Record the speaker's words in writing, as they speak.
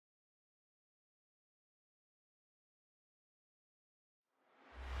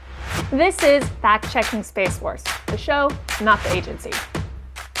This is Fact Checking Space Force, the show, not the agency.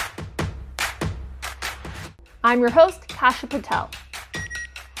 I'm your host, Kasha Patel.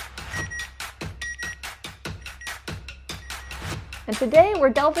 And today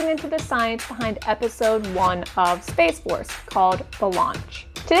we're delving into the science behind episode 1 of Space Force, called The Launch.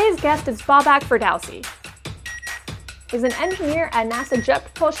 Today's guest is Bobak Ferdowsi. He's an engineer at NASA Jet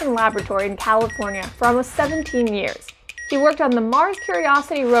Propulsion Laboratory in California for almost 17 years. He worked on the Mars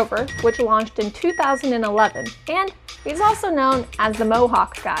Curiosity rover, which launched in 2011, and he's also known as the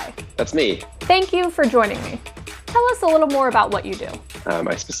Mohawk Guy. That's me. Thank you for joining me. Tell us a little more about what you do.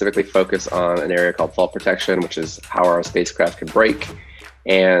 I specifically focus on an area called fault protection, which is how our spacecraft can break,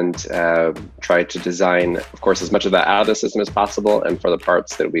 and try to design, of course, as much of that out of the system as possible. And for the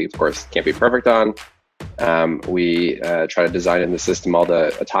parts that we, of course, can't be perfect on, we try to design in the system all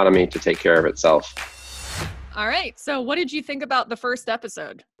the autonomy to take care of itself. All right. So what did you think about the first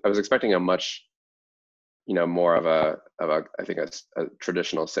episode? I was expecting a much, more of a I think a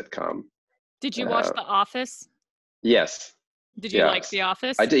traditional sitcom. Did you watch The Office? Yes. Did you like The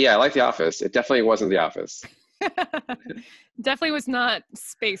Office? I did. Yeah, I like The Office. It definitely wasn't The Office. Definitely was not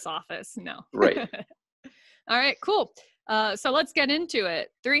Space Office. No. Right. All right, cool. So let's get into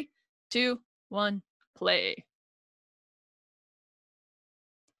it. 3, 2, 1, play.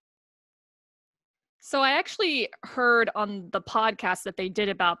 So I actually heard on the podcast that they did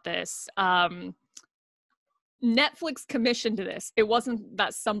about this. Netflix commissioned this. It wasn't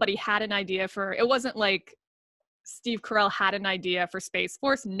that somebody had an idea for, it wasn't like Steve Carell had an idea for Space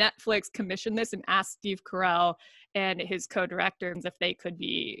Force. Netflix commissioned this and asked Steve Carell and his co-directors if they could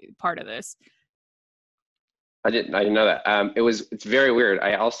be part of this. I didn't know that. It's very weird.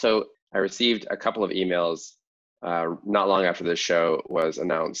 I received a couple of emails not long after this show was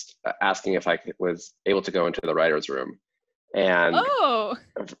announced, asking if I was able to go into the writer's room. And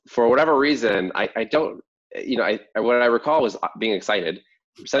for whatever reason, I don't, what I recall was being excited,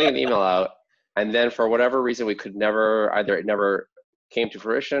 sending an email out, and then for whatever reason, we could never, either it never came to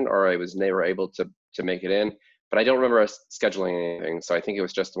fruition or I was never able to make it in. But I don't remember us scheduling anything. So I think it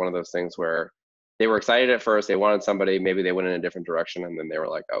was just one of those things where they were excited at first, they wanted somebody, maybe they went in a different direction, and then they were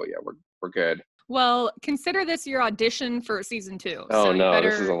like, oh yeah, we're good. Well, consider this your audition for season 2. Oh so no,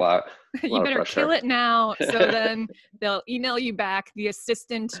 this is a lot. You better kill it now. So then they'll email you back, the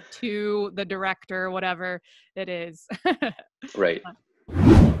assistant to the director, whatever it is. Right.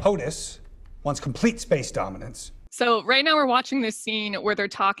 POTUS wants complete space dominance. So right now we're watching this scene where they're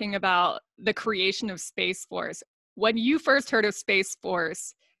talking about the creation of Space Force. When you first heard of Space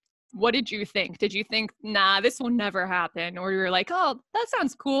Force, what did you think? Did you think, nah, this will never happen? Or you were like, oh, that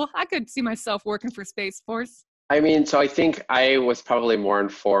sounds cool. I could see myself working for Space Force. I mean, so I think I was probably more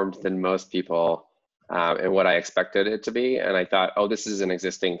informed than most people in what I expected it to be. And I thought, oh, this is an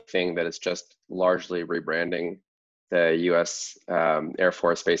existing thing that is just largely rebranding the U.S. Air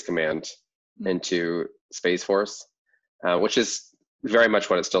Force Space Command into Space Force, which is very much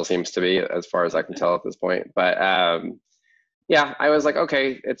what it still seems to be, as far as I can tell at this point. But yeah, I was like,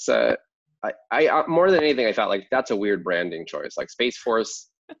 okay, it's I more than anything, I thought like that's a weird branding choice. Like Space Force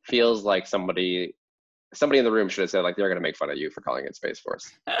feels like somebody in the room should have said like they're going to make fun of you for calling it Space Force.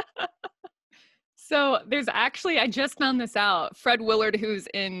 So there's actually, I just found this out. Fred Willard, who's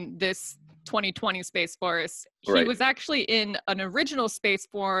in this 2020 Space Force, he was actually in an original Space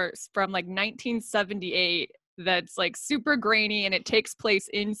Force from like 1978 that's like super grainy and it takes place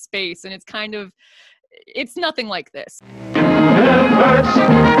in space, and it's nothing like this. Universe,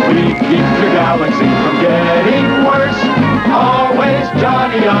 we keep the galaxy from getting worse. Always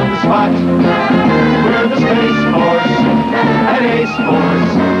Johnny on the spot. We're the Space Force, an Ace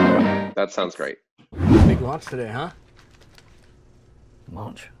Force. That sounds great. Big launch today, huh?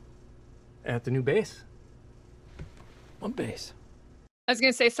 Launch? At the new base. What base? I was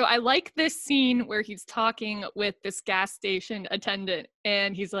going to say, so I like this scene where he's talking with this gas station attendant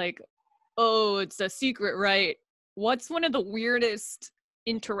and he's like, oh, it's a secret, right? What's one of the weirdest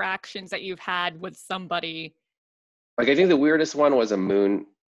interactions that you've had with somebody? Like, I think the weirdest one was a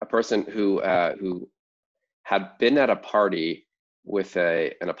person who had been at a party with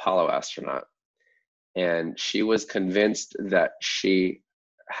an Apollo astronaut, and she was convinced that she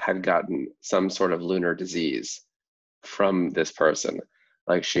had gotten some sort of lunar disease from this person.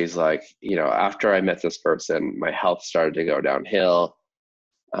 Like, she's like, after I met this person, my health started to go downhill.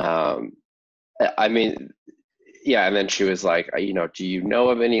 I mean, yeah, and then she was like, do you know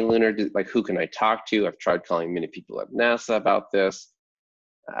of any like, who can I talk to? I've tried calling many people at NASA about this.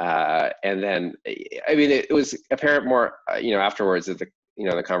 And then, I mean, it was apparent more, afterwards that the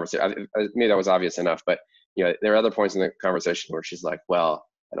conversation, maybe that was obvious enough, but, there are other points in the conversation where she's like, well,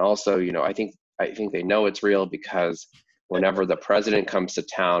 And also, I think they know it's real because whenever the president comes to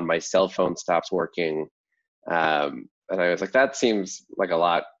town, my cell phone stops working. And I was like, that seems like a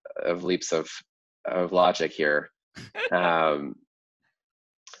lot of leaps of logic here.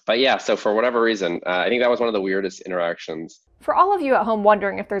 But yeah, so for whatever reason, I think that was one of the weirdest interactions. For all of you at home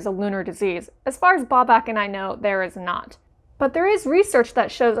wondering if there's a lunar disease, as far as Bobak and I know, there is not. But there is research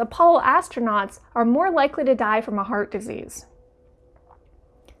that shows Apollo astronauts are more likely to die from a heart disease.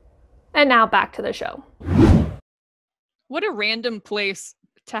 And now back to the show. What a random place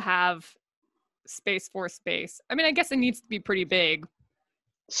to have Space Force Base. I mean, I guess it needs to be pretty big.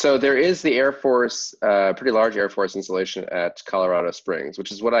 So there is the Air Force, pretty large Air Force installation at Colorado Springs,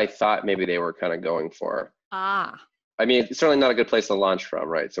 which is what I thought maybe they were kind of going for. Ah. I mean, it's certainly not a good place to launch from,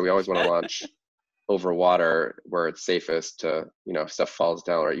 right? So we always want to launch over water where it's safest to, stuff falls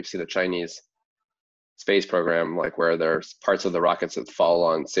down, right? You see the Chinese space program, like where there's parts of the rockets that fall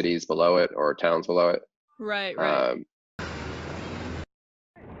on cities below it or towns below it. Right.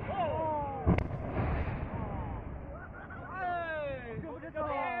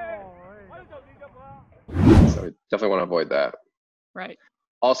 So we definitely want to avoid that. Right.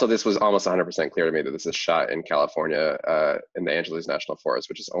 Also, this was almost 100% clear to me that this is shot in California, in the Angeles National Forest,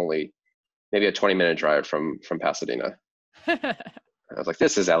 which is only maybe a 20-minute drive from Pasadena. I was like,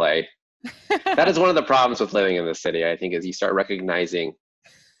 this is LA. That is one of the problems with living in the city, I think, is you start recognizing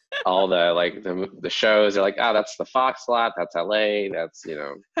all the the shows. They're like, that's the Fox lot, that's LA, that's,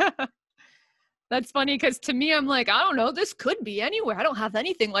 That's funny because to me, I'm like, I don't know, this could be anywhere. I don't have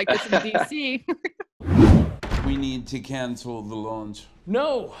anything like this in DC. We need to cancel the launch.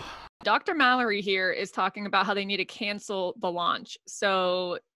 No. Dr. Mallory here is talking about how they need to cancel the launch.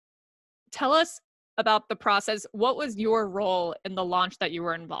 So tell us about the process. What was your role in the launch that you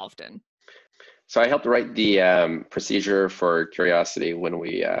were involved in? So I helped write the procedure for Curiosity when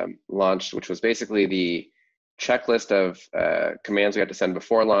we launched, which was basically the checklist of commands we had to send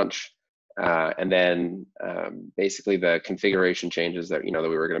before launch, and then basically the configuration changes that that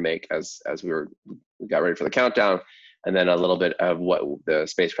we were going to make as we got ready for the countdown, and then a little bit of what the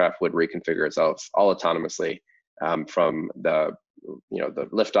spacecraft would reconfigure itself all autonomously from the the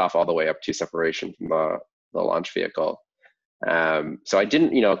liftoff all the way up to separation from the launch vehicle. So I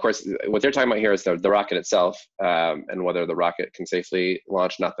didn't, of course, what they're talking about here is the rocket itself, and whether the rocket can safely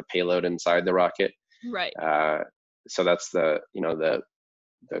launch, not the payload inside the rocket. Right. So that's the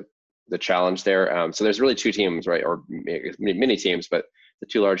challenge there. So there's really two teams, right, or many teams, but the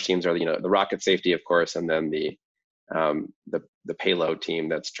two large teams are the rocket safety, of course, and then the payload team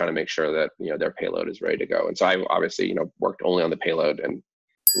that's trying to make sure that their payload is ready to go. And so I obviously worked only on the payload, and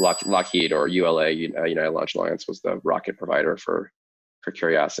Lockheed or ULA, United Launch Alliance, was the rocket provider for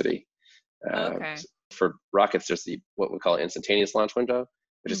Curiosity. Okay. For rockets, there's what we call instantaneous launch window,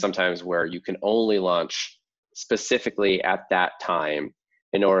 which is sometimes where you can only launch specifically at that time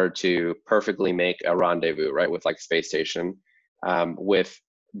in order to perfectly make a rendezvous, right, with like space station. With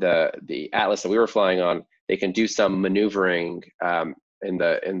the Atlas that we were flying on, they can do some maneuvering in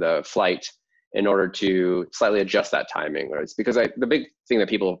the flight in order to slightly adjust that timing. Right? It's because the big thing that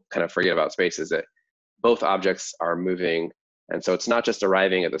people kind of forget about space is that both objects are moving, and so it's not just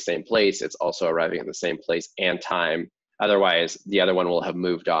arriving at the same place, it's also arriving at the same place and time. Otherwise, the other one will have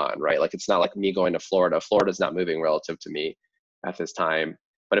moved on, right? Like, it's not like me going to Florida. Florida's not moving relative to me at this time.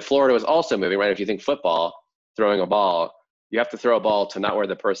 But if Florida was also moving, right, if you think football, throwing a ball, you have to throw a ball to not where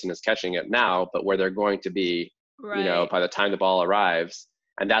the person is catching it now, but where they're going to be, right, by the time the ball arrives.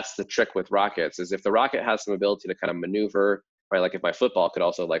 And that's the trick with rockets, is if the rocket has some ability to kind of maneuver, right? Like if my football could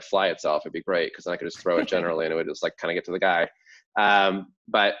also like fly itself, it'd be great, because then I could just throw it generally and it would just like kind of get to the guy.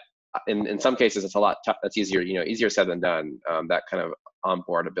 But in some cases, it's a lot tough. That's easier, easier said than done. That kind of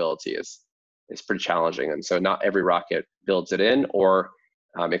onboard ability is pretty challenging. And so not every rocket builds it in, or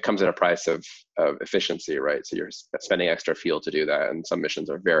it comes at a price of efficiency, right? So you're spending extra fuel to do that. And some missions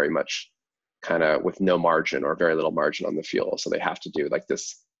are very much kind of with no margin or very little margin on the fuel. So they have to do like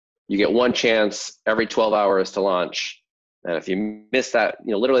this. You get one chance every 12 hours to launch. And if you miss that,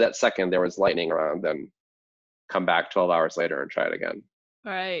 literally that second there was lightning around, then come back 12 hours later and try it again.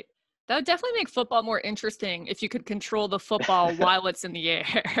 All right. That would definitely make football more interesting if you could control the football while it's in the air.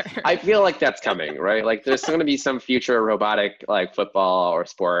 I feel like that's coming, right? Like there's going to be some future robotic like football or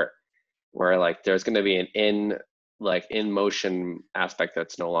sport where like there's going to be an in motion aspect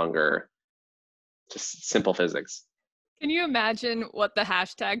that's no longer just simple physics. Can you imagine what the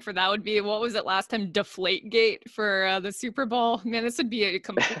hashtag for that would be? What was it last time? Deflategate for the Super Bowl? Man, this would be a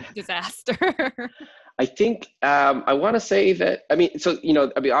complete disaster. I think I want to say that, I mean, so, you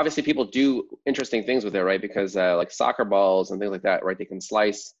know, I mean, obviously people do interesting things with it, right? Because like soccer balls and things like that, right? They can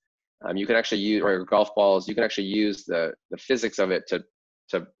slice. You can actually use, or golf balls, you can actually use the physics of it to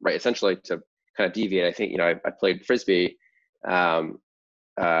right, essentially to kind of deviate. I think, you know, I played frisbee,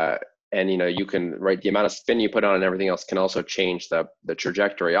 and you know, you can, right, the amount of spin you put on and everything else can also change the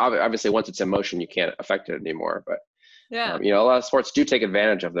trajectory. Obviously, once it's in motion, you can't affect it anymore. But yeah, you know, a lot of sports do take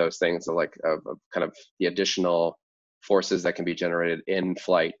advantage of those things, of like of kind of the additional forces that can be generated in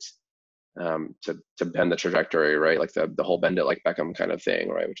flight to bend the trajectory, right? Like the whole bend it like Beckham kind of thing,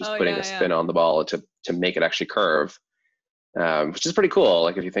 right? Which is putting a spin on the ball to make it actually curve, which is pretty cool.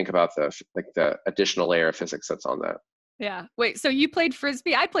 Like if you think about the additional layer of physics that's on that. Yeah. Wait, so you played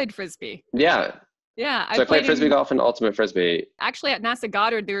frisbee? I played frisbee. Yeah. Yeah. So I played frisbee golf and ultimate frisbee. Actually, at NASA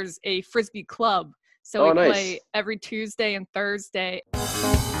Goddard, there's a frisbee club. So we play every Tuesday and Thursday.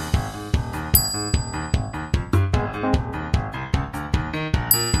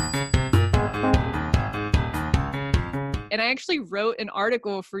 And I actually wrote an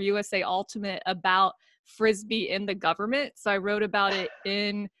article for USA Ultimate about frisbee in the government. So I wrote about it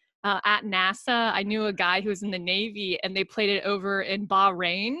in at NASA. I knew a guy who was in the Navy, and they played it over in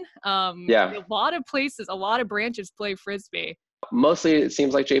Bahrain. A lot of places, a lot of branches play frisbee. Mostly, it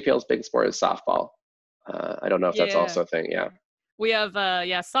seems like JPL's big sport is softball. I don't know if that's also a thing. Yeah. We have,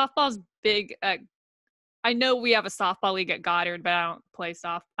 softball's big. I know we have a softball league at Goddard, but I don't play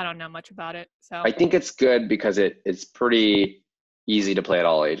I don't know much about it. So I think it's good because it's pretty easy to play at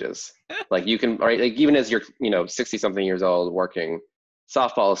all ages. Like you can, right? Like even as you're, you know, 60 something years old working,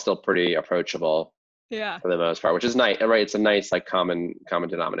 softball is still pretty approachable. Yeah. For the most part, which is nice, right? It's a nice like common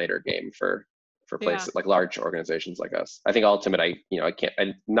denominator game for places like large organizations like us. I think Ultimate,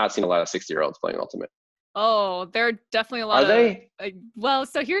 I've not seen a lot of 60-year-olds playing Ultimate. Oh, there are definitely a lot. Are they? Well,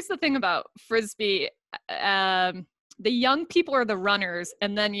 so here's the thing about frisbee. The young people are the runners,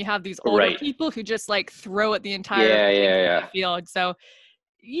 and then you have these older people who just like throw it the entire field. So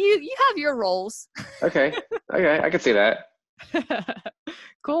you have your roles. Okay, I can see that.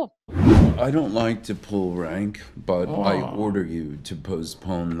 Cool. I don't like to pull rank, but I order you to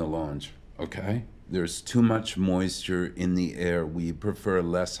postpone the launch, okay? There's too much moisture in the air. We prefer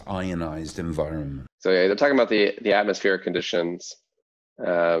less ionized environment. So yeah, they're talking about the atmospheric conditions.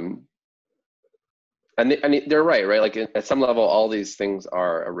 And they're right? Like at some level, all these things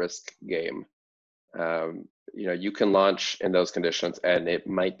are a risk game. You know, you can launch in those conditions, and it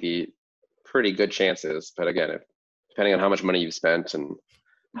might be pretty good chances. But again, depending on how much money you've spent and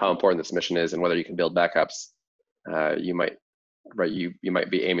how important this mission is, and whether you can build backups, you might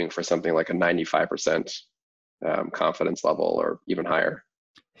be aiming for something like a 95% confidence level or even higher.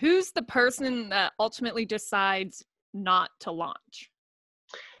 Who's the person that ultimately decides not to launch?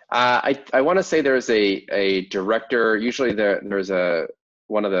 I want to say there's a director. Usually there's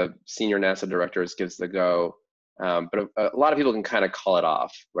one of the senior NASA directors gives the go, but a lot of people can kind of call it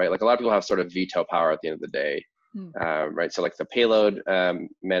off, right? Like a lot of people have sort of veto power at the end of the day, right? So like the payload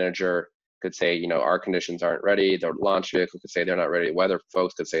manager could say, you know, our conditions aren't ready. The launch vehicle could say they're not ready. Weather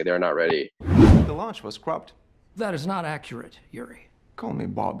folks could say they're not ready. The launch was scrubbed. That is not accurate, Yuri. Call me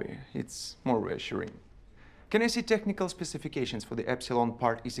Bobby. It's more reassuring. Can I see technical specifications for the Epsilon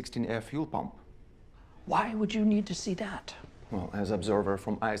Part E16F fuel pump? Why would you need to see that? Well, as observer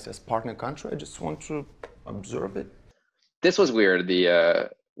from ISS partner country, I just want to observe it. This was weird,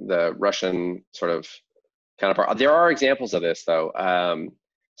 the Russian sort of counterpart. There are examples of this, though.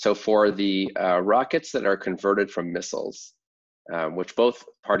 So for the rockets that are converted from missiles, which both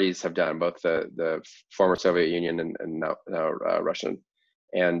parties have done, both the former Soviet Union and now Russian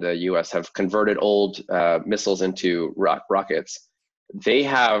and the US have converted old missiles into rockets. They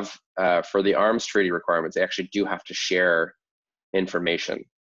have, for the arms treaty requirements, they actually do have to share information.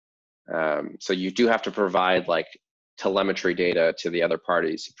 So you do have to provide like telemetry data to the other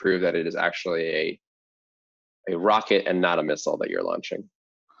parties to prove that it is actually a rocket and not a missile that you're launching.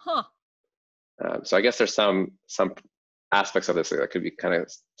 Huh. So I guess there's some aspects of this that could be kind of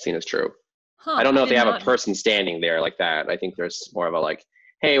seen as true. Huh, I don't know if they have a person standing there like that. I think there's more of a like,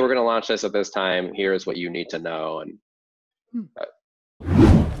 hey, we're going to launch this at this time. Here's what you need to know. And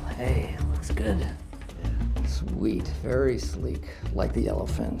Hey, looks good. Sweet, very sleek, like the yellow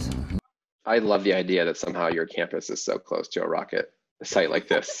fins. I love the idea that somehow your campus is so close to a rocket site like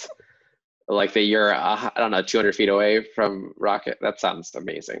this. Like that you're, I don't know, 200 feet away from rocket. That sounds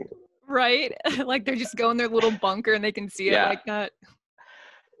amazing. Right? Like they're just going their little bunker and they can see it like that.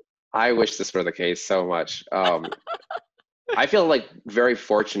 I wish this were the case so much. I feel like very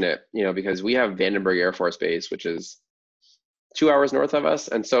fortunate, you know, because we have Vandenberg Air Force Base, which is 2 hours north of us.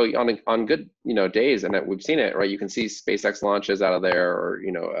 And so on good, you know, days, and we've seen it, right? You can see SpaceX launches out of there, or,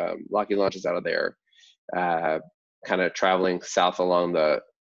 you know, Lockheed launches out of there, kind of traveling south along the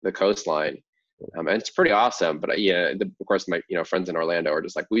coastline. And it's pretty awesome. But yeah, of course, my, you know, friends in Orlando are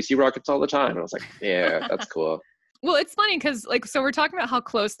just like, we see rockets all the time. And I was like, yeah, that's cool. Well, it's funny because, like, so we're talking about how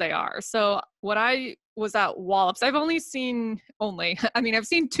close they are. So when I was at Wallops, I've seen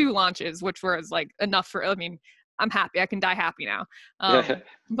 2 launches, which was like enough for, I mean, I'm happy. I can die happy now.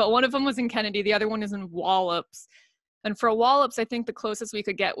 But one of them was in Kennedy. The other one is in Wallops. And for Wallops, I think the closest we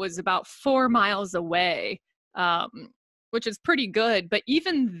could get was about 4 miles away, which is pretty good. But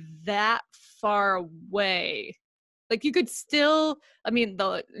even that far away, like you could still, I mean,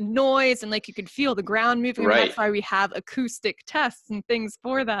 the noise and like you could feel the ground moving. Right. And that's why we have acoustic tests and things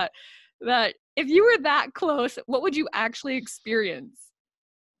for that. That if you were that close, what would you actually experience?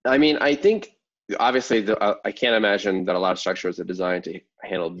 I mean, I think obviously I can't imagine that a lot of structures are designed to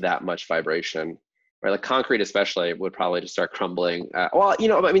handle that much vibration, right? Like concrete especially would probably just start crumbling. Well, you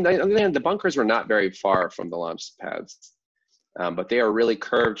know, I mean, on the other hand, the bunkers were not very far from the launch pads, but they are really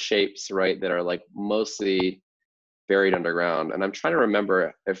curved shapes, right, that are like mostly buried underground. And I'm trying to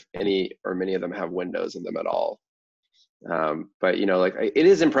remember if any or many of them have windows in them at all. But, you know, like it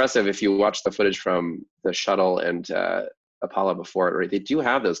is impressive if you watch the footage from the shuttle and Apollo before it, right? They do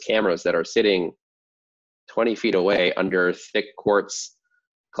have those cameras that are sitting 20 feet away under thick quartz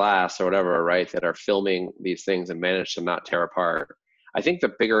glass or whatever, right, that are filming these things and manage to not tear apart. I think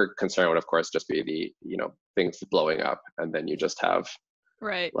the bigger concern would, of course, just be the, you know, things blowing up, and then you just have,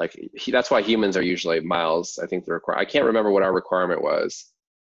 right, like, that's why humans are usually miles. I think I can't remember what our requirement was,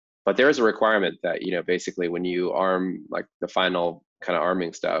 but there is a requirement that, you know, basically when you arm, like the final kind of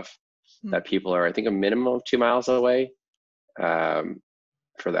arming stuff, that people are, I think, a minimum of 2 miles away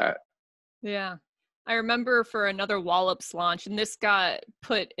for that. Yeah. I remember for another Wallops launch, and this got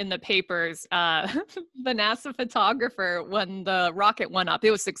put in the papers, the NASA photographer, when the rocket went up, it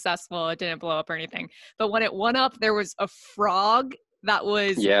was successful, it didn't blow up or anything, but when it went up, there was a frog that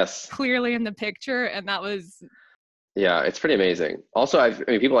was clearly in the picture, and that was... Yeah, it's pretty amazing. Also,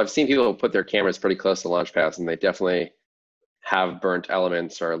 I've seen people put their cameras pretty close to launch pads, and they definitely have burnt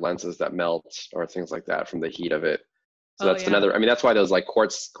elements or lenses that melt or things like that from the heat of it. So that's another, I mean, that's why those like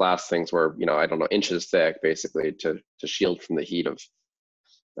quartz glass things were, you know, I don't know, inches thick, basically to shield from the heat of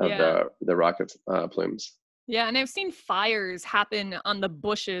the rocket plumes. Yeah, and I've seen fires happen on the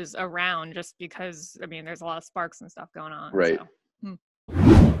bushes around just because, I mean, there's a lot of sparks and stuff going on. Right. So.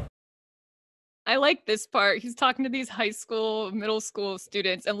 I like this part. He's talking to these high school, middle school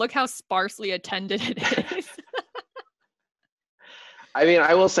students, and look how sparsely attended it is. I mean,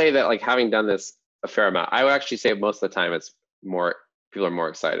 I will say that, like, having done this a fair amount, I would actually say most of the time it's more, people are more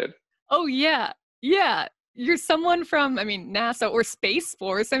excited. Oh, yeah. Yeah. You're someone from, I mean, NASA or Space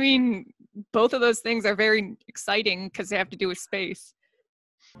Force. I mean, both of those things are very exciting because they have to do with space.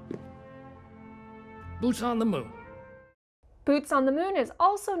 Boots on the Moon. Boots on the Moon is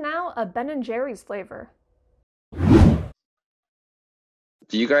also now a Ben & Jerry's flavor.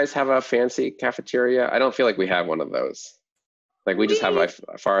 Do you guys have a fancy cafeteria? I don't feel like we have one of those. Like we just have, as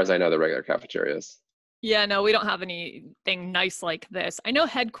far as I know, the regular cafeterias. Yeah, no, we don't have anything nice like this. I know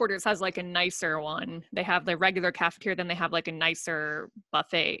headquarters has like a nicer one. They have the regular cafeteria, then they have like a nicer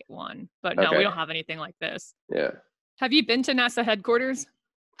buffet one. But no, we don't have anything like this. Yeah. Have you been to NASA headquarters?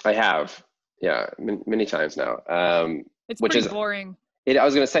 I have. Yeah, many times now. It's pretty boring. I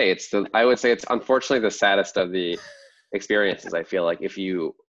was going to say, I would say it's unfortunately the saddest of the experiences. I feel like if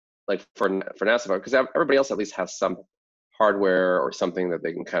you, like for NASA, because everybody else at least has some hardware or something that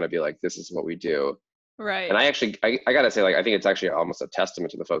they can kind of be like, this is what we do. Right. And I gotta say, like, I think it's actually almost a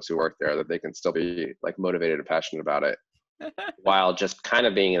testament to the folks who work there that they can still be like motivated and passionate about it while just kind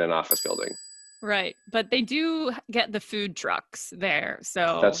of being in an office building. Right. But they do get the food trucks there.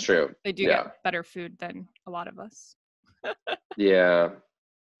 So that's true. They do get better food than a lot of us. Yeah.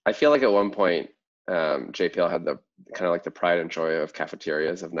 I feel like at one point, JPL had the kind of like the pride and joy of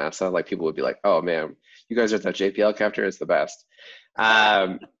cafeterias of NASA. Like people would be like, oh man, you guys are at the JPL cafeteria, is the best.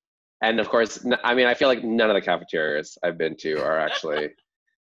 And of course, I mean, I feel like none of the cafeterias I've been to are actually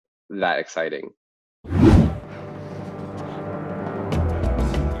that exciting.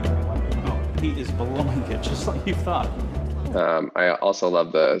 He is blowing it just like you thought. I also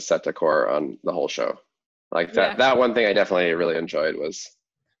love the set decor on the whole show. Like that one thing I definitely really enjoyed was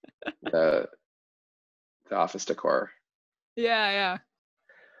the office decor. Yeah.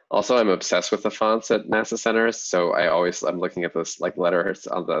 Also, I'm obsessed with the fonts at NASA centers, so I'm looking at this like letters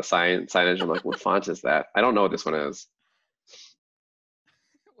on the signage. I'm like, what font is that? I don't know what this one is.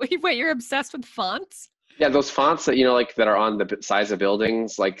 Wait, you're obsessed with fonts? Yeah, those fonts that, like that are on the sides of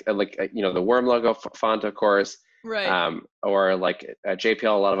buildings, like the worm logo font, of course. Right. Or like at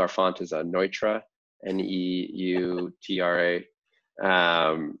JPL, a lot of our font is a Neutra, Neutra.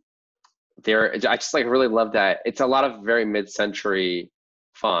 I just like really love that. It's a lot of very mid-century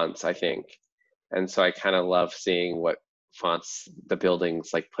fonts, I think, and so I kind of love seeing what fonts the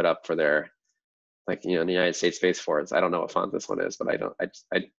buildings like put up for their, like, the United States Space Force. I don't know what font this one is, but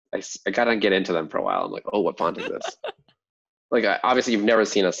I gotta get into them for a while. I'm like, oh, what font is this? Like, obviously you've never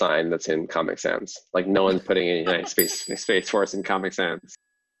seen a sign that's in Comic Sans. Like, no one's putting in United Space Force in Comic Sans.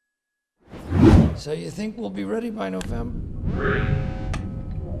 So you think we'll be ready by November?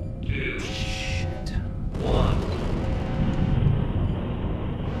 3, 2, Shit.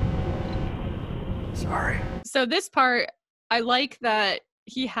 1. Sorry. So this part, I like that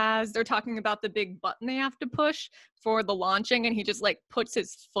they're talking about the big button they have to push for the launching, and he just like puts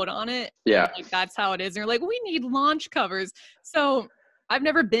his foot on it. Yeah. And, like, that's how it is. And you're like, we need launch covers. So I've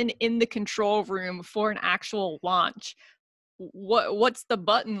never been in the control room for an actual launch. What's the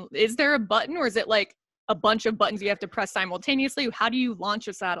button? Is there a button, or is it like a bunch of buttons you have to press simultaneously? How do you launch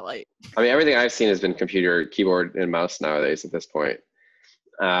a satellite? I mean, everything I've seen has been computer, keyboard, and mouse nowadays at this point.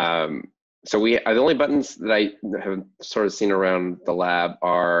 So the only buttons that I have sort of seen around the lab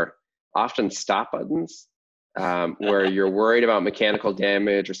are often stop buttons, where you're worried about mechanical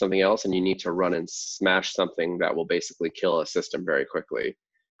damage or something else, and you need to run and smash something that will basically kill a system very quickly.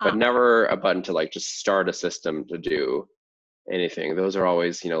 But never a button to like just start a system to do anything. Those are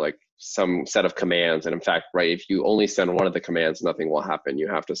always, like some set of commands. And in fact, right, if you only send one of the commands, nothing will happen. You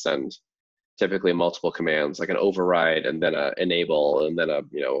have to send typically multiple commands, like an override and then a enable and then a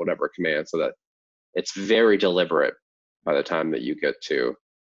whatever command, so that it's very deliberate by the time that you get to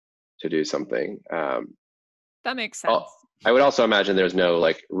do something. That makes sense. I would also imagine there's no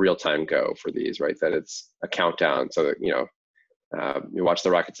like real-time go for these, right? That it's a countdown, so that you watch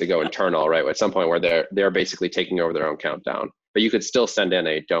the rockets, they go internal, right? At some point where they're basically taking over their own countdown, but you could still send in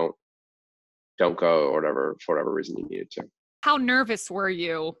a don't go or whatever, for whatever reason you needed to. How nervous were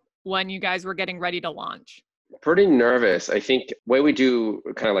you when you guys were getting ready to launch? Pretty nervous. I think the way we do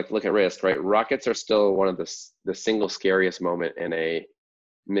kind of like look at risk, right? Rockets are still one of the single scariest moment in a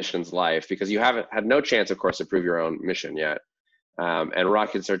mission's life, because you haven't had no chance, of course, to prove your own mission yet. And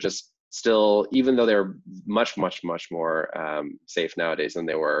rockets are just still, even though they're much, much, much more safe nowadays than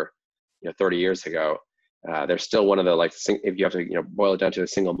they were 30 years ago, they're still one of the, like, if you have to boil it down to a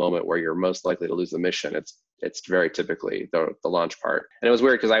single moment where you're most likely to lose the mission, it's very typically the launch part. And it was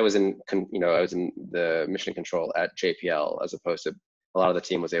weird because I was in the mission control at JPL, as opposed to a lot of the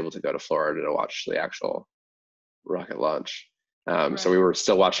team was able to go to Florida to watch the actual rocket launch. Right. So we were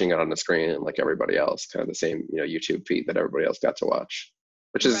still watching it on the screen like everybody else, kind of the same YouTube feed that everybody else got to watch,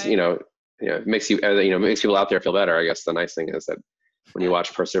 which is right. it makes makes people out there feel better. I guess the nice thing is that when you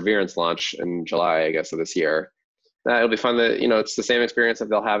watch Perseverance launch in July, I guess, of this year, it'll be fun that it's the same experience that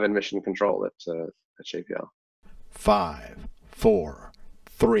they'll have in mission control at JPL. 5, 4,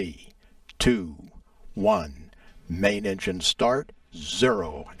 3, 2, 1. Main engine start,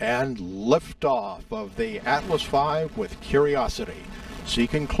 0, and liftoff of the Atlas V with Curiosity,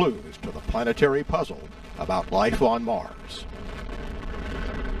 seeking clues to the planetary puzzle about life on Mars.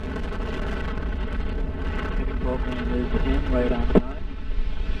 Program is in right on time.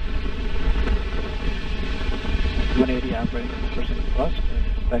 180 operating % plus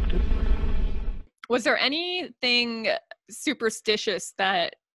expected. Was there anything superstitious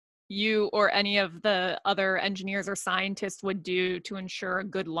that you or any of the other engineers or scientists would do to ensure a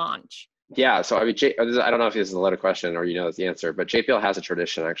good launch? Yeah, so I mean, I don't know if this is a letter question or the answer, but JPL has a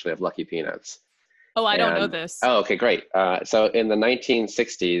tradition actually of lucky peanuts. Oh, I don't know this. Oh, okay, great. So in the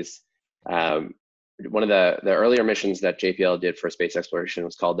 1960s, one of the earlier missions that JPL did for space exploration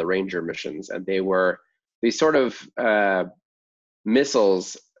was called the Ranger missions, and they were these sort of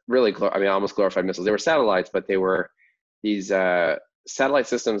missiles, really, almost glorified missiles. They were satellites, but they were these satellite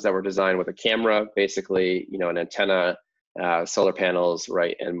systems that were designed with a camera, basically, an antenna, solar panels,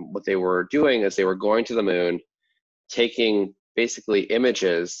 right? And what they were doing is they were going to the moon, taking basically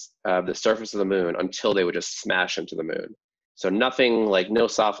images of the surface of the moon until they would just smash into the moon. So nothing like, no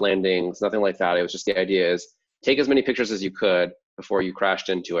soft landings, nothing like that. It was just, the idea is take as many pictures as you could before you crashed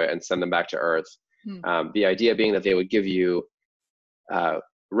into it and send them back to Earth. The idea being that they would give you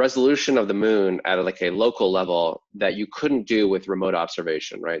resolution of the moon at like a local level that you couldn't do with remote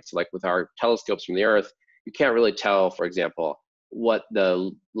observation, right? So like with our telescopes from the Earth, you can't really tell, for example, what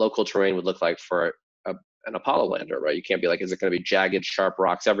the local terrain would look like for an Apollo lander, right? You can't be like, is it going to be jagged, sharp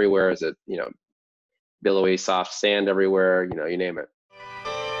rocks everywhere? Is it, billowy, soft sand everywhere? You name it.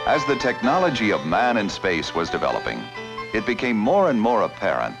 As the technology of man in space was developing, it became more and more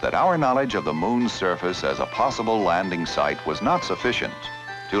apparent that our knowledge of the moon's surface as a possible landing site was not sufficient.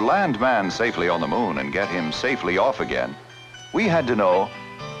 To land man safely on the moon and get him safely off again, we had to know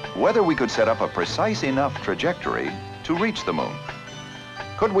whether we could set up a precise enough trajectory to reach the moon.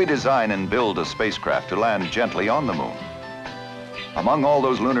 Could we design and build a spacecraft to land gently on the moon? Among all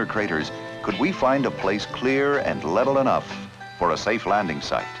those lunar craters, could we find a place clear and level enough for a safe landing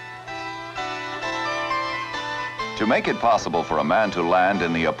site? To make it possible for a man to land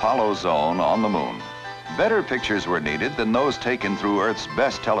in the Apollo zone on the moon, better pictures were needed than those taken through Earth's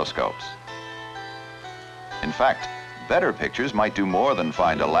best telescopes. In fact, better pictures might do more than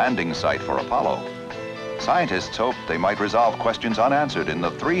find a landing site for Apollo. Scientists hoped they might resolve questions unanswered in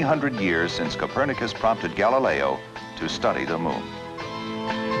the 300 years since Copernicus prompted Galileo to study the moon.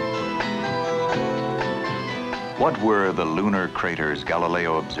 What were the lunar craters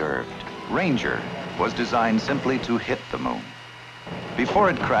Galileo observed? Ranger was designed simply to hit the moon.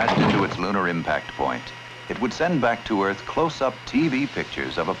 Before it crashed into its lunar impact point, it would send back to Earth close-up TV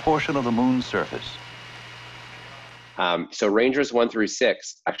pictures of a portion of the moon's surface. So Rangers 1 through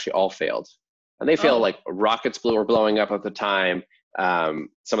 6 actually all failed. And they failed, like rockets were blowing up at the time. Some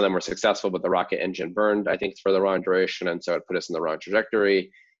of them were successful, but the rocket engine burned, I think, for the wrong duration. And so it put us in the wrong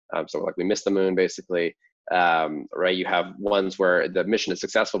trajectory. So like we missed the moon, basically. Right, you have ones where the mission is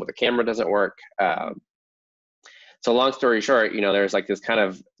successful, but the camera doesn't work. So long story short, there's like this kind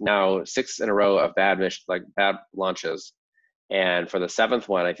of now 6 in a row of bad launches. And for the 7th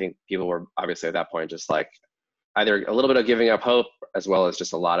one, I think people were obviously at that point just like either a little bit of giving up hope as well as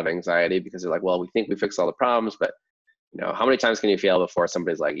just a lot of anxiety because they're like, well, we think we fixed all the problems, but how many times can you fail before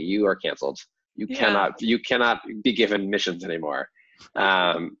somebody's like, you are canceled. You cannot be given missions anymore.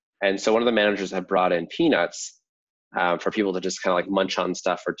 And so one of the managers had brought in peanuts for people to just kind of like munch on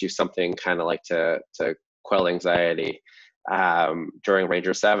stuff or do something kind of like to quell anxiety during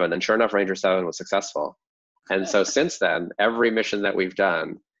Ranger 7. And sure enough, Ranger 7 was successful. And so since then, every mission that we've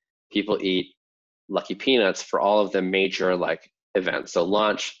done, people eat Lucky Peanuts for all of the major like events. So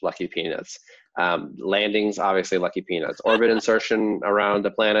launch, Lucky Peanuts. Landings, obviously Lucky Peanuts. Orbit insertion around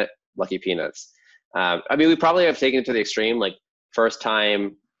the planet, Lucky Peanuts. I mean, we probably have taken it to the extreme, like first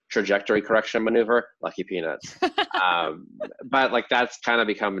time trajectory correction maneuver, Lucky Peanuts. But like that's kind of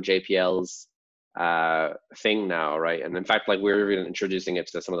become JPL's thing now, right? And in fact, like we're even introducing it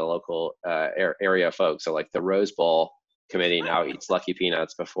to some of the local area folks. So like the Rose Bowl committee now eats Lucky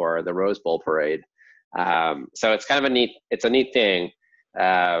Peanuts before the Rose Bowl parade. So it's kind of a neat thing.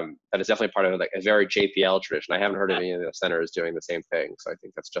 That is definitely part of like a very JPL tradition. I haven't heard of any of the centers doing the same thing. So I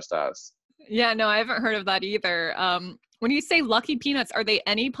think that's just us. Yeah, no, I haven't heard of that either. When you say Lucky Peanuts, are they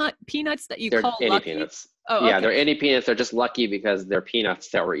any peanuts that you call Lucky? Peanuts. Oh, yeah, okay. They're any peanuts. They're just lucky because they're peanuts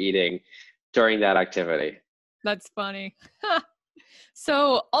that we're eating during that activity. That's funny.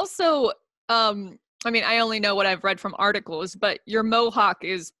 So also, I mean, I only know what I've read from articles, but your mohawk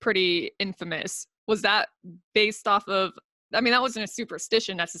is pretty infamous. Was that based off of, I mean, that wasn't a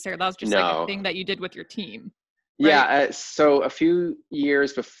superstition necessarily. That was just like a thing that you did with your team. Right? Yeah, so a few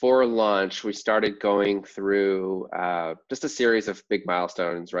years before launch, we started going through just a series of big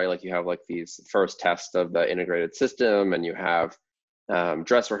milestones, right? Like you have like these first tests of the integrated system and you have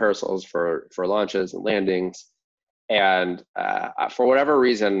dress rehearsals for launches and landings. And for whatever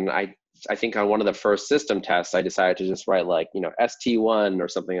reason, I think on one of the first system tests, I decided to just write like, ST1 or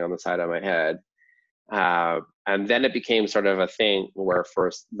something on the side of my head. And then it became sort of a thing where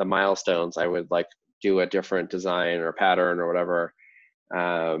for the milestones, I would like do a different design or pattern or whatever.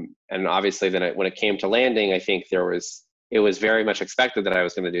 And obviously then when it came to landing, I think it was very much expected that I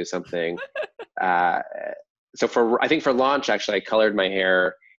was going to do something. So I think for launch, actually, I colored my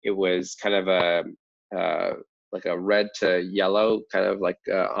hair. It was kind of like a red to yellow, kind of like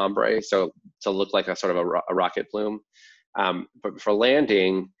ombre. So to look like a sort of a rocket plume. But for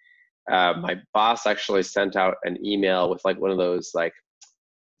landing, my boss actually sent out an email with like one of those like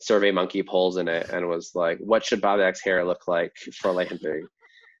Survey Monkey polls in it and was like, what should Bobak's hair look like for landing?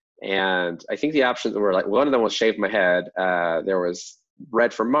 And I think the options were like, one of them was shave my head. There was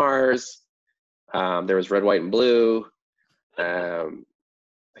red for Mars. There was red, white, and blue. I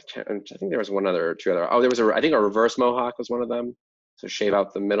think there was two other. Oh, there was I think a reverse mohawk was one of them. So shave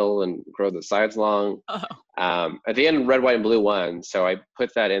out the middle and grow the sides long. Oh. At the end, red, white, and blue won. So I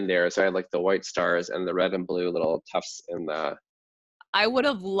put that in there. So I had like the white stars and the red and blue little tufts in the. I would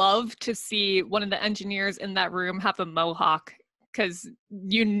have loved to see one of the engineers in that room have a mohawk because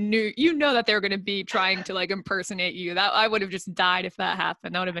you know that they're going to be trying to like impersonate you. That I would have just died if that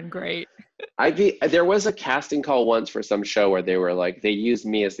happened. That would have been great. There was a casting call once for some show where they were like, they used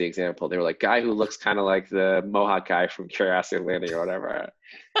me as the example. They were like, guy who looks kind of like the Mohawk guy from Curiosity Landing or whatever.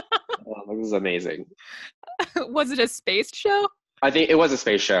 This is amazing. Was it a space show? I think it was a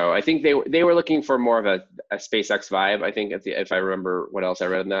space show. I think they were looking for more of a SpaceX vibe. I think if I remember what else I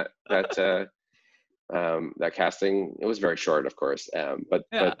read in that casting, it was very short, of course. But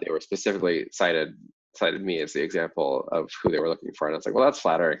they were specifically cited me as the example of who they were looking for, and I was like, well, that's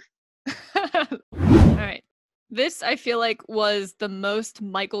flattering. All right. This, I feel like, was the most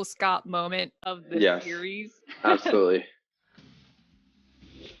Michael Scott moment of the series. Absolutely.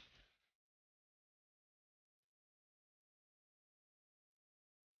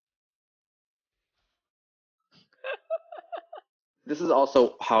 This is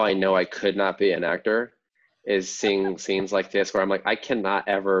also how I know I could not be an actor, is seeing scenes like this where I'm like, I cannot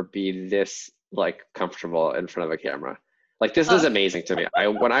ever be this like comfortable in front of a camera. Like, this is amazing to me.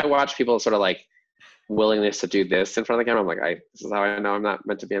 When I watch people sort of like willingness to do this in front of the camera, I'm like, this is how I know I'm not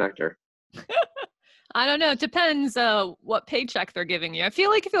meant to be an actor. I don't know. It depends what paycheck they're giving you. I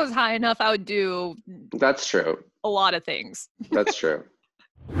feel like if it was high enough, I would do. That's true. A lot of things. That's true.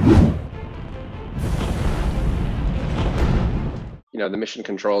 You know, the mission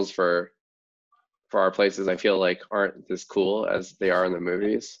controls for our places, I feel like, aren't as cool as they are in the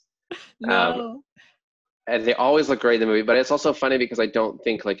movies. No. And they always look great in the movie, but it's also funny because I don't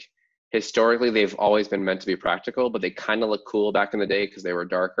think, like, historically they've always been meant to be practical, but they kind of look cool back in the day because they were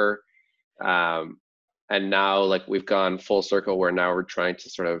darker. And now, like, we've gone full circle where now we're trying to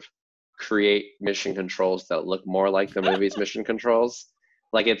sort of create mission controls that look more like the movie's mission controls.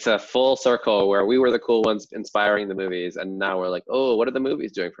 Like, it's a full circle where we were the cool ones inspiring the movies, and now we're like, oh, what are the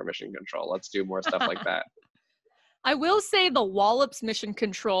movies doing for mission control? Let's do more stuff like that. I will say the Wallops mission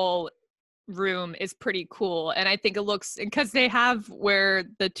control room is pretty cool, and I think it looks, because they have where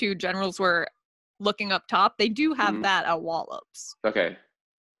the two generals were looking up top, they do have that at Wallops. Okay.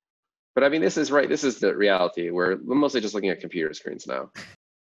 But I mean, this is the reality. We're mostly just looking at computer screens now.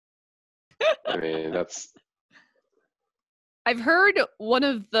 I mean, I've heard one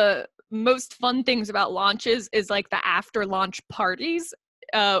of the most fun things about launches is like the after launch parties.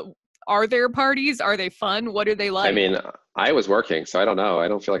 Are there parties? Are they fun? What are they like? I mean, I was working, so I don't know. I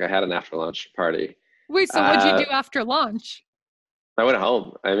don't feel like I had an after lunch party. Wait, so what'd you do after lunch? I went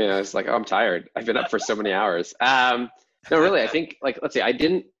home. I mean, I was like, oh, I'm tired. I've been up for so many hours. No, really, I think, like, let's see, I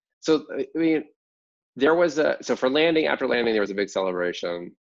didn't. So, I mean, there was so for landing, after landing, there was a big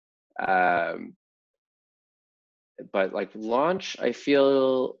celebration. But like launch,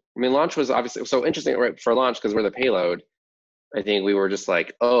 launch was obviously so interesting, right? For launch, because we're the payload, I think we were just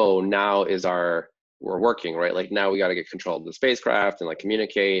like, oh, now we're working, right? Like, now we got to get control of the spacecraft and like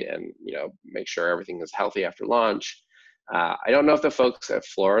communicate and, you know, make sure everything is healthy after launch. I don't know if the folks at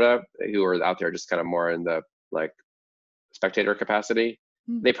Florida who were out there just kind of more in the like spectator capacity,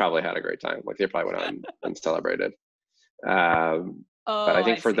 they probably had a great time. Like, they probably went out and celebrated. But I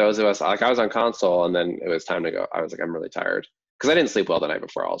think for those of us, like, I was on console and then it was time to go. I was like, I'm really tired because I didn't sleep well the night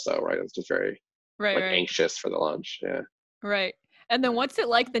before also, right? I was just very anxious for the launch. Yeah. Right. And then what's it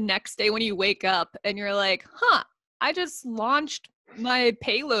like the next day when you wake up and you're like, I just launched my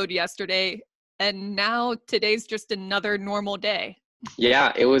payload yesterday and now today's just another normal day.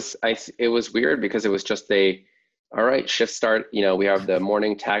 Yeah, it was weird because it was just all right, shift start, you know, we have the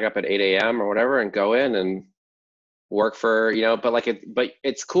morning tag up at 8 a.m. or whatever and go in and work for, you know, but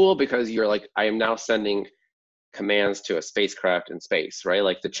it's cool because you're like, I am now sending commands to a spacecraft in space, right?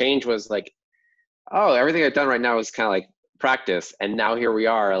 Like, the change was like, oh, everything I've done right now is kind of like practice. And now here we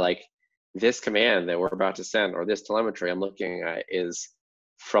are, like, this command that we're about to send or this telemetry I'm looking at is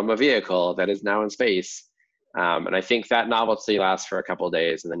from a vehicle that is now in space. And I think that novelty lasts for a couple of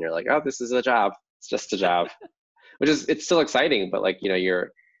days. And then you're like, oh, this is a job. It's just a job, it's still exciting. But like, you know,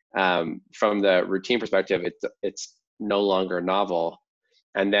 you're from the routine perspective, it's no longer novel.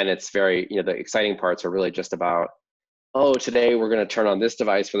 And then it's very, you know, the exciting parts are really just about, oh, today we're going to turn on this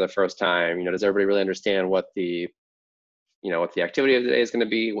device for the first time. You know, does everybody really understand what the activity of the day is going to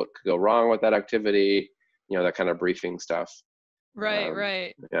be? What could go wrong with that activity? You know, that kind of briefing stuff.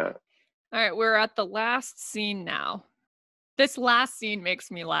 Right. Yeah. All right. We're at the last scene now. This last scene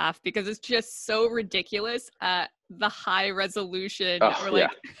makes me laugh because it's just so ridiculous at the high resolution or like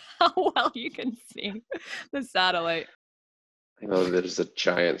how well you can see the satellite. I know there's a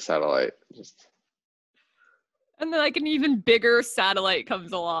giant satellite. And then like an even bigger satellite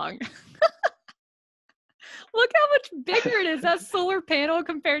comes along. Look how much bigger it is, that solar panel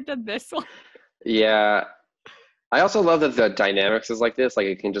compared to this one. Yeah. I also love that the dynamics is like this. Like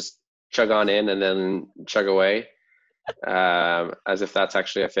it can just chug on in and then chug away, as if that's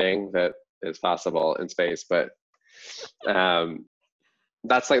actually a thing that is possible in space. But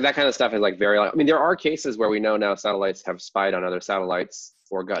that's like, that kind of stuff is like very, I mean, there are cases where we know now satellites have spied on other satellites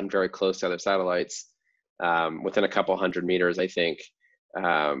or gotten very close to other satellites within a couple 100 meters, I think.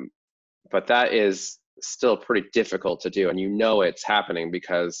 But that is still pretty difficult to do. And you know it's happening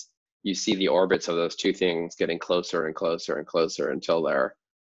because you see the orbits of those two things getting closer and closer and closer until they're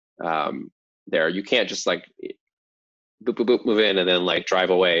there. You can't just like boop, boop, boop, move in and then like drive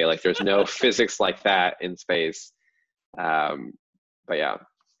away. Like there's no physics like that in space. But yeah.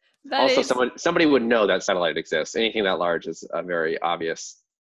 Also, somebody would know that satellite exists. Anything that large is a very obvious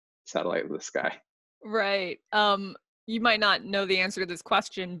satellite in the sky. Right. You might not know the answer to this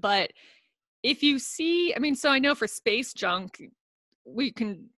question, but if you see, I mean, so I know for space junk,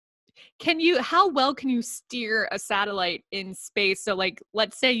 how well can you steer a satellite in space? So like,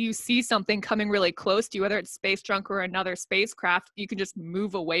 let's say you see something coming really close to you, whether it's space junk or another spacecraft, you can just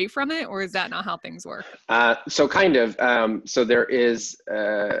move away from it, or is that not how things work? So kind of, so there is,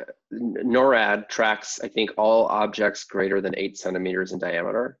 NORAD tracks, I think, all objects greater than 8 centimeters in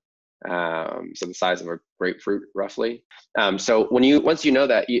diameter. So the size of a grapefruit, roughly. So once you know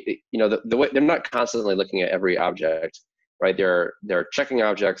that, you know, the way they're not constantly looking at every object, right? They're checking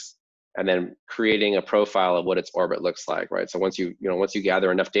objects and then creating a profile of what its orbit looks like, right? So once you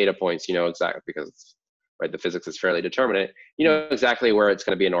gather enough data points, you know exactly, because right, the physics is fairly determinate, you know exactly where it's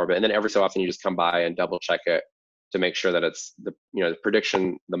going to be in orbit, and then every so often you just come by and double check it to make sure that it's the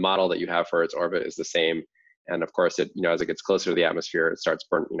prediction, the model that you have for its orbit is the same. And of course, it, as it gets closer to the atmosphere, it starts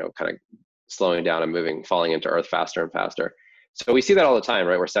kind of slowing down and moving, falling into Earth faster and faster. So we see that all the time,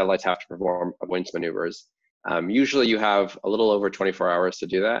 right, where satellites have to perform avoidance maneuvers. Usually you have a little over 24 hours to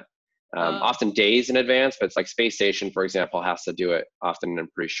do that. Often days in advance, but it's like space station, for example, has to do it often in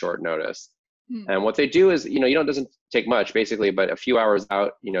pretty short notice. And what they do is, it doesn't take much basically, but a few hours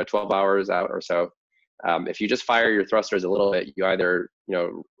out, 12 hours out or so, if you just fire your thrusters a little bit, you either,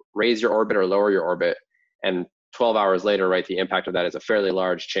 raise your orbit or lower your orbit. And 12 hours later, right, the impact of that is a fairly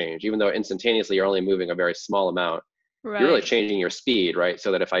large change. Even though instantaneously you're only moving a very small amount, you're really changing your speed, right?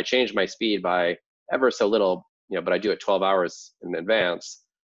 So that if I change my speed by ever so little, but I do it 12 hours in advance,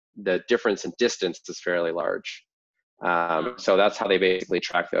 the difference in distance is fairly large. So that's how they basically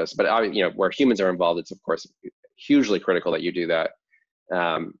track those. But where humans are involved, it's of course hugely critical that you do that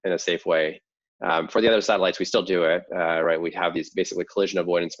in a safe way. For the other satellites, we still do it, right? We have these basically collision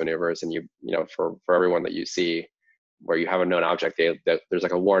avoidance maneuvers, and for everyone that you see where you have a known object, there's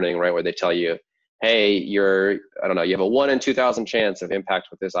like a warning, right, where they tell you, hey, you have a 1 in 2,000 chance of impact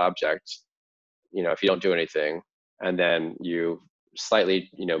with this object, if you don't do anything, and then you slightly,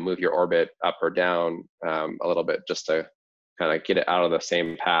 move your orbit up or down a little bit just to kind of get it out of the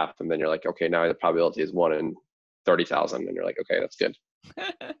same path, and then you're like, okay, now the probability is 1 in 30,000, and you're like, okay, that's good.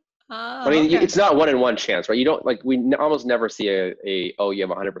 I mean, it's not 1 in 1 chance, right? You don't we almost never see you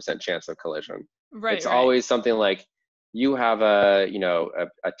have a 100% chance of collision. Right. It's always something like you have a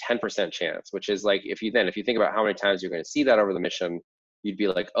 10% chance, which is like if you think about how many times you're going to see that over the mission, you'd be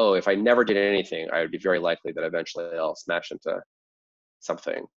like, oh, if I never did anything, I would be very likely that eventually I'll smash into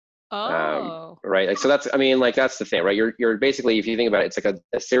something. Oh. Right. Like, so that's the thing, right? You're basically, if you think about it, it's like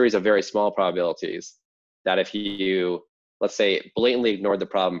a series of very small probabilities that if you, let's say, blatantly ignored the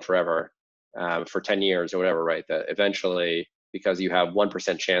problem forever, for 10 years or whatever, right? That eventually, because you have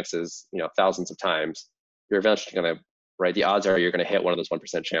 1% chances, thousands of times, you're eventually going to, right? The odds are you're going to hit one of those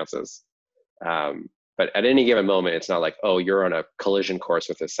 1% chances. But at any given moment, it's not like, oh, you're on a collision course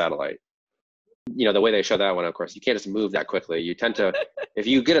with this satellite. The way they show that one, of course, you can't just move that quickly. You tend to, if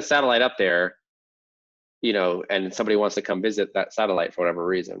you get a satellite up there, and somebody wants to come visit that satellite for whatever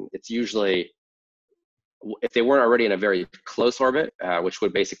reason, it's usually, if they weren't already in a very close orbit, which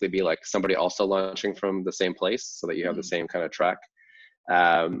would basically be like somebody also launching from the same place so that you have the same kind of track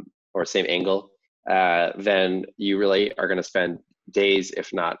or same angle, then you really are going to spend days,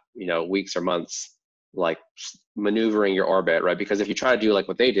 if not, weeks or months, like maneuvering your orbit, right? Because if you try to do like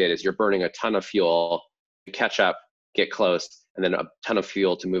what they did, is you're burning a ton of fuel to catch up, get close, and then a ton of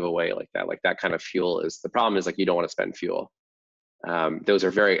fuel to move away like that. Like that kind of fuel is, the problem is like you don't want to spend fuel. It's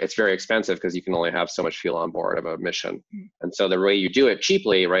very expensive because you can only have so much fuel on board of a mission. And so the way you do it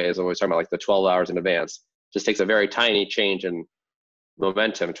cheaply, right, is always talking about like the 12 hours in advance, just takes a very tiny change in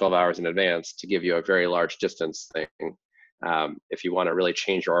momentum 12 hours in advance to give you a very large distance thing. If you want to really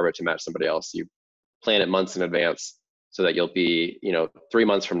change your orbit to match somebody else, you plan it months in advance so that you'll be, 3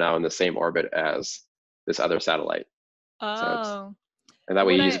 months from now in the same orbit as this other satellite. Oh. And that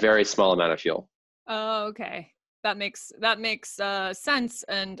way you use a very small amount of fuel. Oh, okay. That makes sense.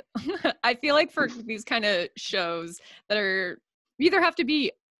 And I feel like for these kind of shows that are, you either have to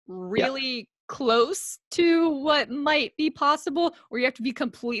be really close to what might be possible, or you have to be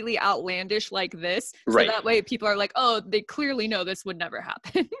completely outlandish like this. So that way people are like, oh, they clearly know this would never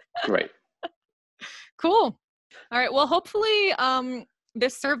happen. Right. Cool. All right. Well, hopefully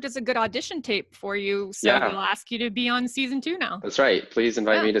this served as a good audition tape for you. So we'll ask you to be on season 2 now. That's right. Please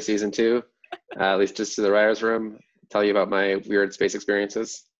invite me to season 2, at least just to the writer's room, tell you about my weird space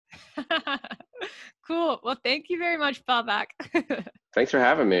experiences. Cool. Well, thank you very much, Bobak. Thanks for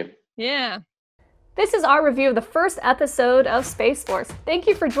having me. Yeah. This is our review of the first episode of Space Force. Thank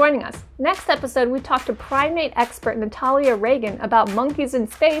you for joining us. Next episode, we talk to primate expert Natalia Reagan about monkeys in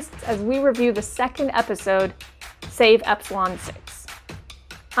space as we review the second episode, Save Epsilon 6.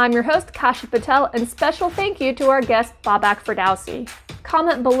 I'm your host, Kasha Patel, and special thank you to our guest, Bobak Ferdowsi.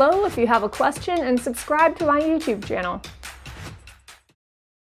 Comment below if you have a question and subscribe to my YouTube channel.